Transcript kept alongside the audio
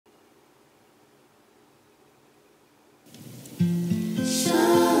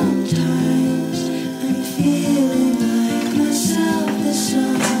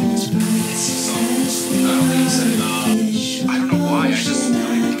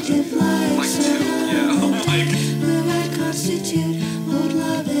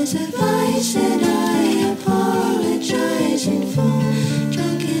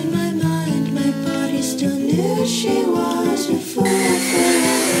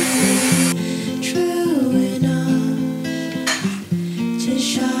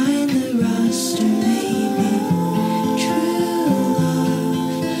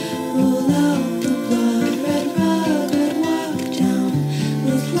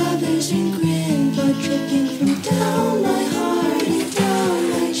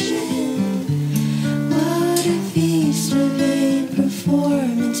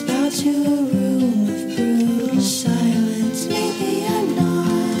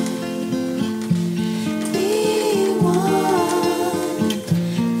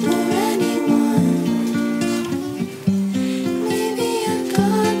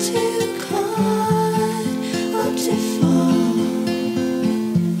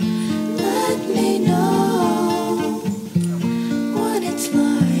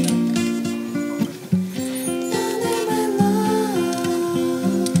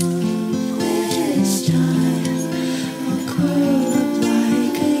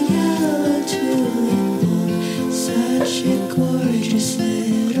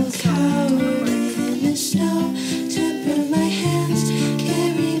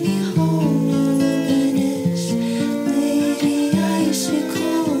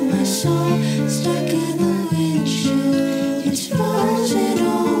soul stuck in the windshield. It's frozen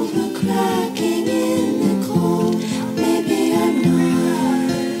over, cracking in the cold. Maybe I'm not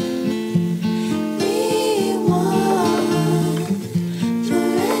the one for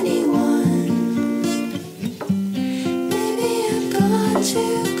anyone. Maybe I've got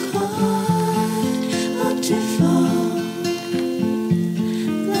too caught up to fall.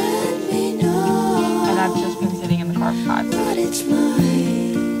 Let me know. And I've just been sitting in the car for 5 minutes. But it's my